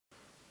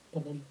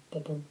Hello,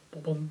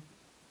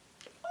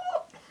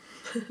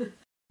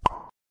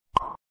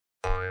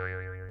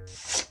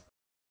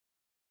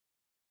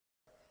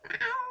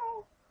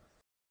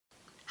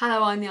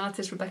 I'm the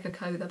artist Rebecca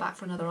Cother, back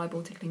for another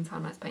eyeball tickling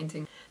time-lapse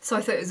painting. So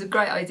I thought it was a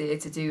great idea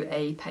to do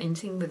a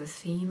painting with a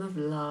theme of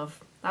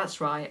love. That's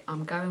right,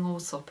 I'm going all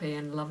soppy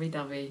and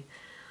lovey-dovey.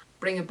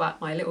 Bring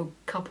back my little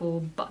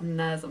couple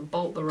button-nares and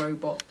Bolt the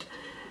robot,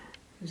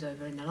 who's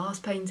over in the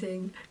last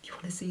painting. If you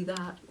want to see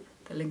that,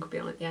 the link will be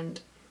on at the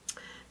end.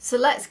 So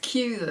let's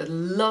cue the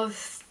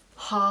love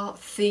heart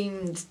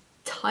themed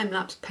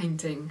time-lapse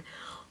painting.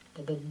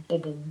 Boom,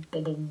 boom, boom,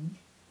 boom, boom.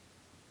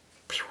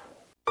 Pew.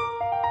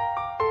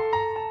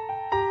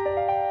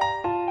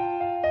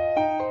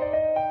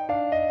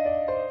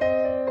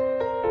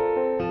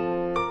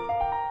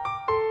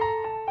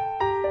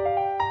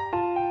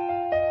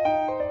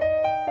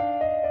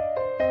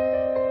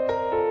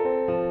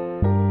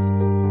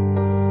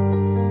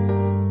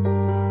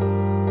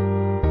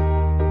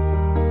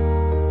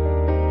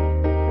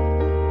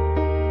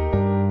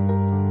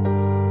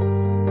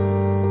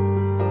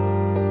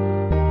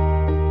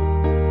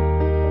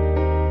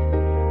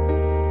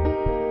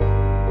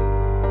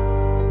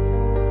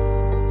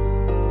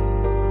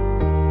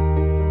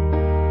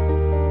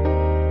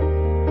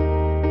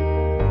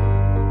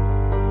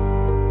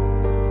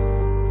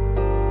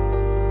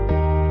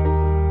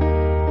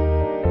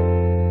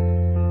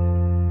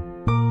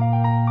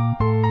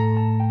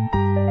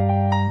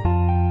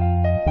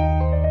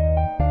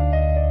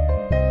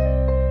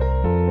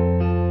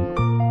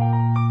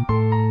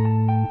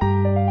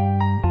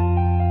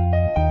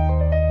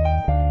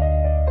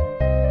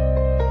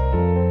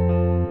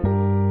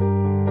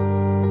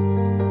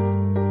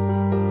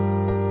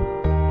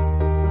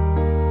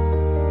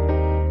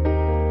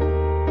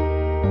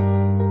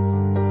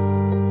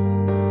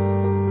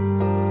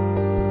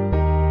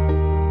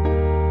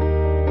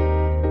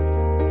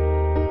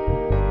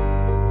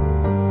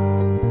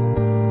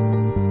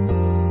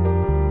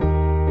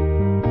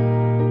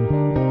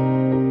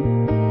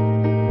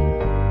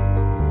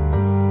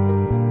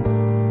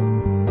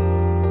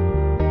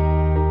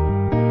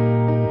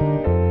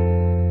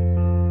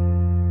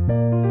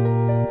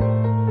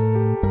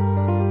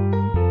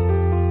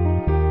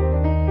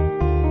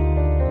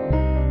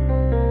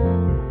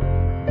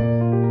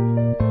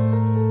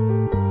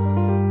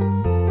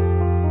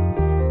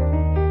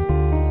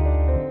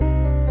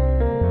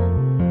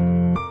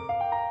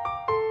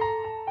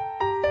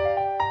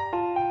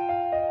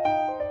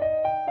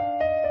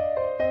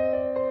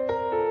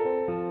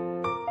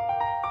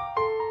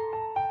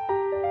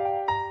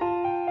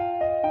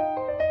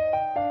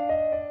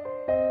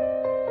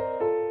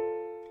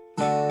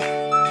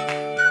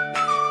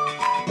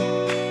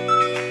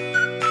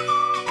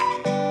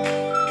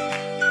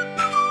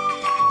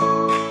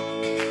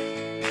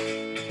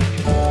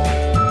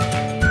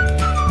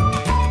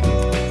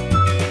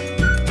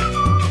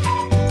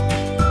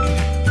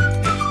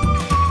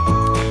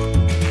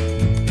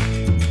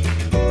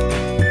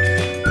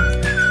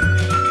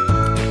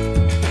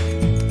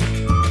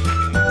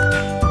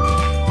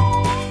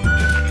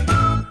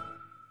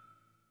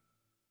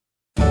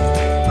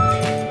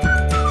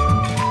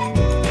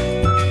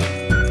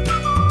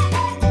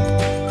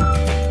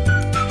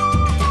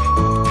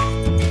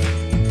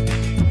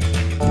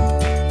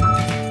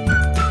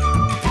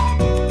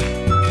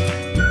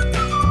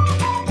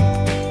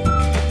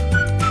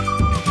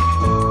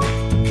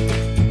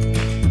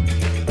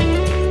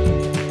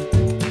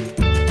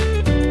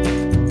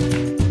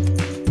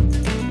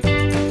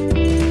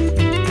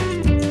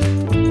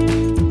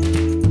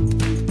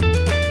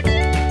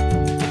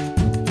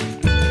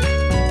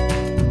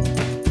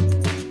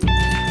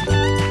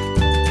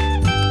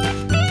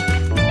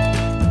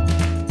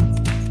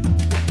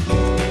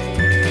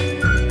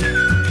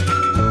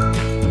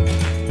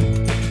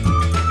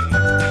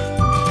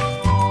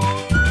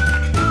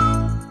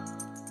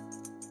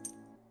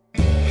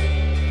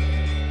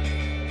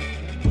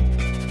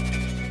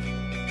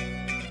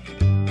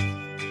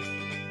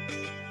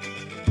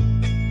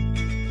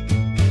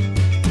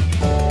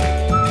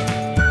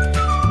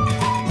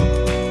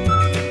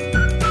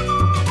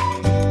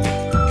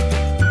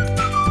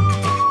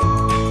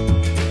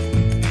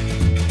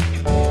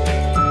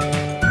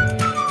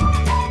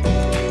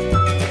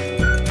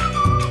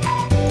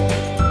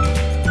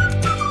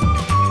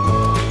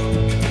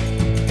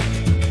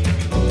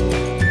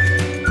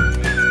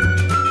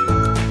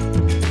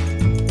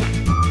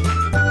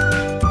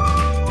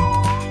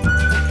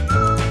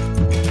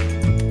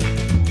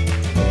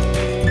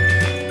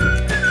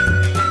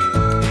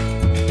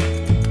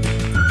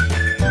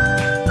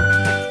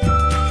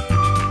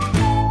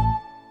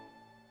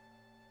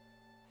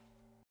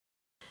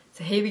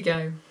 So here we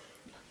go.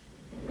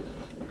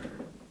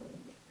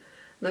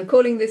 And I'm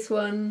calling this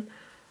one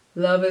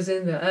Lovers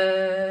in the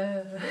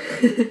Air.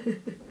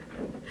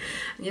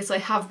 And yes, I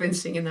have been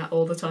singing that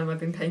all the time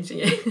I've been painting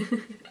it.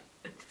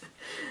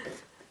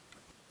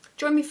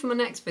 Join me for my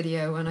next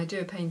video when I do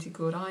a painting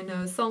called I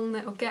Know a Song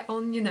That'll Get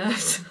on Your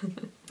Nerves.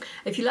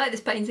 If you like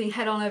this painting,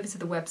 head on over to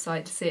the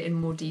website to see it in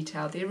more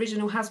detail. The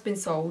original has been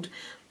sold,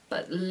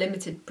 but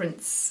limited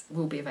prints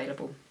will be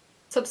available.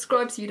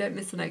 Subscribe so you don't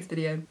miss the next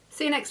video.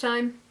 See you next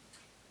time.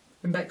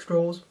 And back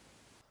straws.